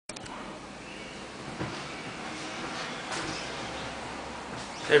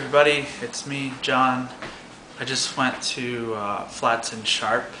Hey everybody, it's me, John. I just went to Flatts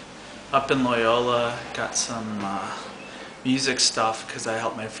Sharpe up in Loyola, got some music stuff because I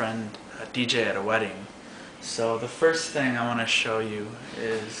helped my friend DJ at a wedding. So the first thing I want to show you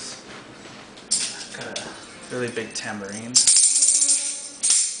is I've got a really big tambourine.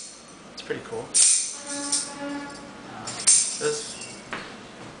 It's pretty cool. It's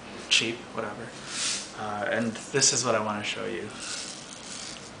cheap, whatever. And this is what I want to show you.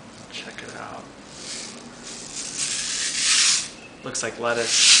 Check it out. Looks like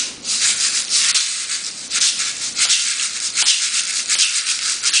lettuce.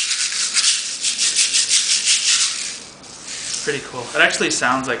 Pretty cool. It actually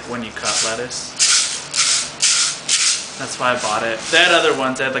sounds like when you cut lettuce. That's why I bought it. They had other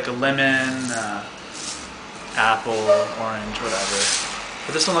ones. They had like a lemon, apple, orange, whatever.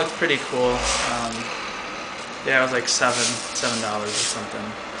 But this one looked pretty cool. Yeah, it was like $7 or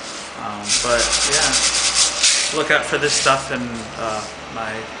something. But yeah, look out for this stuff in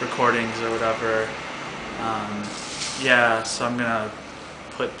my recordings or whatever. Yeah, so I'm gonna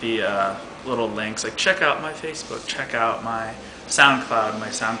put the little links, like check out my Facebook, check out my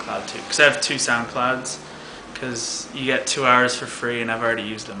SoundCloud too, because I have 2 SoundClouds, because you get 2 hours for free and I've already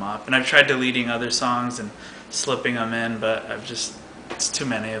used them up. And I've tried deleting other songs and slipping them in, but it's too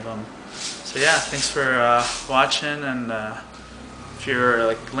many of them. So yeah, thanks for watching, and if you're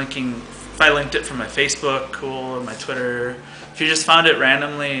like if I linked it from my Facebook, cool, or my Twitter. If you just found it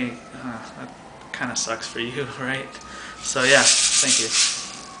randomly, that kind of sucks for you, right? So yeah, thank you.